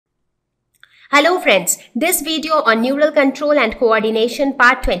Hello friends, this video on neural control and coordination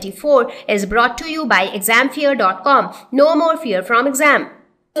part 24 is brought to you by examfear.com. No more fear from exam.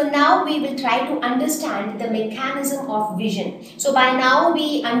 So now we will try to understand the mechanism of vision. So by now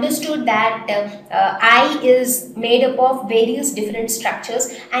we understood that eye is made up of various different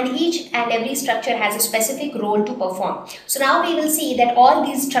structures and each and every structure has a specific role to perform. So now we will see that all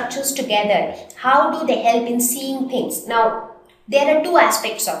these structures together, how do they help in seeing things? Now there are two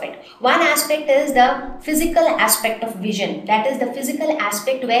aspects of it. One aspect is the physical aspect of vision. That is the physical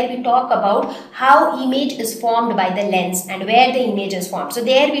aspect where we talk about how image is formed by the lens and where the image is formed. So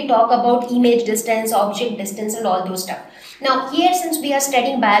there we talk about image distance, object distance and all those stuff. Now here, since we are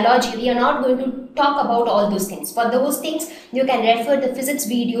studying biology, we are not going to talk about all those things. For those things, you can refer the physics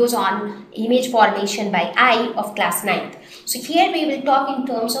videos on image formation by eye of class 9th. So here we will talk in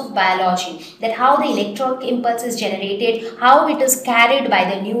terms of biology, that how the electric impulse is generated, how it is carried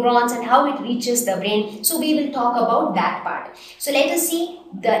by the neurons and how it reaches the brain. So we will talk about that part. So let us see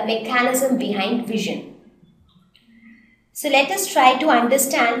the mechanism behind vision. So let us try to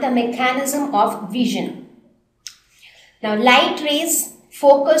understand the mechanism of vision. Now light rays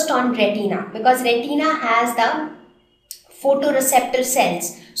focused on retina, because retina has the photoreceptor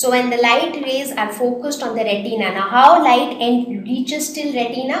cells. So when the light rays are focused on the retina, now how light reaches till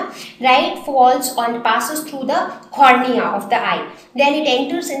retina? Light falls on, passes through the cornea of the eye. Then it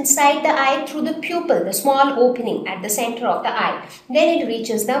enters inside the eye through the pupil, the small opening at the center of the eye. Then it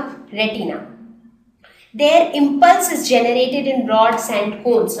reaches the retina. Their impulse is generated in rods and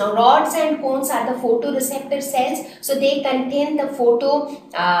cones. Now rods and cones are the photoreceptor cells, so they contain the photo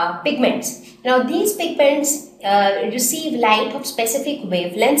pigments. Now these pigments receive light of specific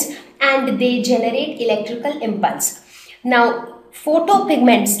wavelengths and they generate electrical impulse. Now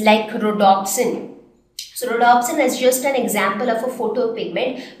photopigments like rhodopsin. So rhodopsin is just an example of a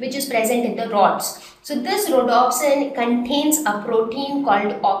photopigment which is present in the rods. So this rhodopsin contains a protein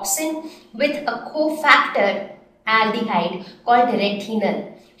called opsin with a cofactor aldehyde called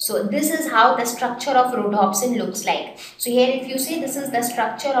retinal. So this is how the structure of rhodopsin looks like. So here if you see, this is the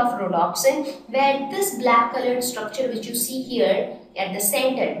structure of rhodopsin, where this black colored structure which you see here at the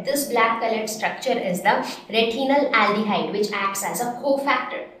center, this black colored structure is the retinal aldehyde which acts as a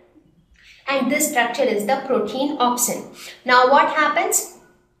cofactor. And this structure is the protein opsin. Now what happens?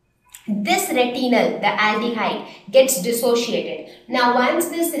 This retinal, the aldehyde, gets dissociated. Now once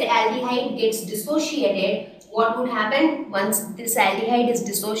this aldehyde gets dissociated, what would happen? Once this aldehyde is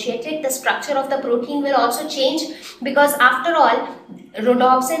dissociated, the structure of the protein will also change, because after all,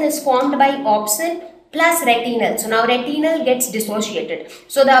 rhodopsin is formed by opsin plus retinal. So now retinal gets dissociated.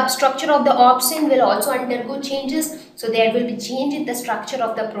 So the structure of the opsin will also undergo changes. So there will be change in the structure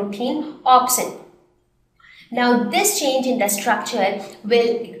of the protein opsin. Now this change in the structure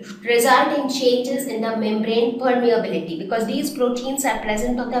will result in changes in the membrane permeability, because these proteins are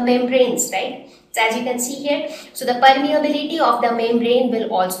present on the membranes, right? So as you can see here, so the permeability of the membrane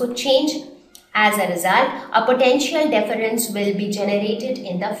will also change. As a result, a potential difference will be generated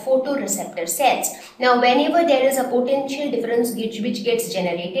in the photoreceptor cells. Now whenever there is a potential difference which gets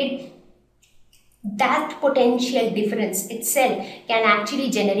generated, that potential difference itself can actually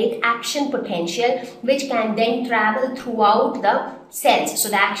generate action potential, which can then travel throughout the cells. So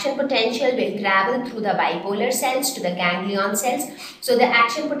the action potential will travel through the bipolar cells to the ganglion cells. So the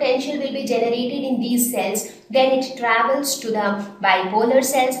action potential will be generated in these cells. Then it travels to the bipolar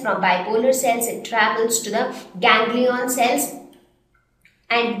cells. From bipolar cells, it travels to the ganglion cells.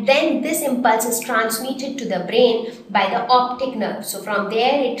 And then this impulse is transmitted to the brain by the optic nerve. So from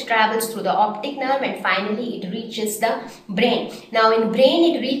there it travels through the optic nerve and finally it reaches the brain. Now in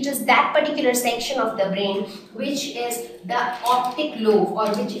brain it reaches that particular section of the brain which is the optic lobe,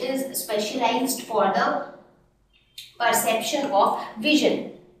 or which is specialized for the perception of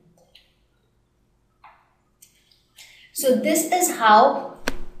vision. So this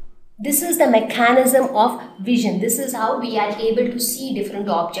is the mechanism of vision. This is how we are able to see different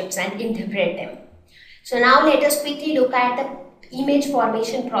objects and interpret them. So now let us quickly look at the image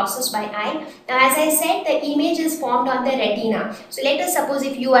formation process by eye. Now as I said, the image is formed on the retina. So let us suppose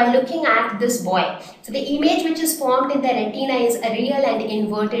if you are looking at this boy. So the image which is formed in the retina is a real and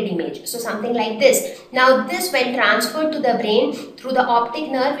inverted image. So something like this. Now this, when transferred to the brain through the optic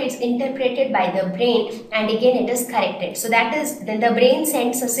nerve, it's interpreted by the brain and again it is corrected. So that is, then the brain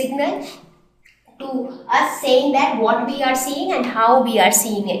sends a signal to us saying that what we are seeing and how we are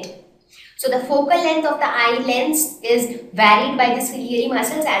seeing it. So the focal length of the eye lens is varied by the ciliary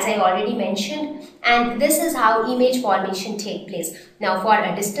muscles, as I already mentioned, and this is how image formation takes place. Now for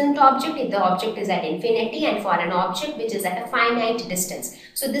a distant object, if the object is at infinity, and for an object which is at a finite distance.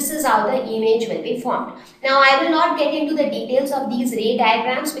 So this is how the image will be formed. Now I will not get into the details of these ray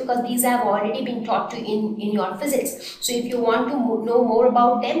diagrams because these have already been taught to in your physics. So if you want to know more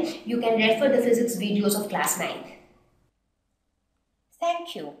about them, you can refer the physics videos of class 9th.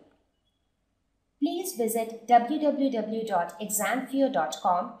 Thank you. Please visit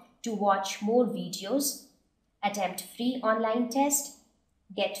www.examfear.com to watch more videos, attempt free online test,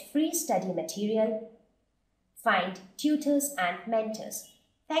 get free study material, find tutors and mentors.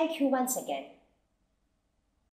 Thank you once again.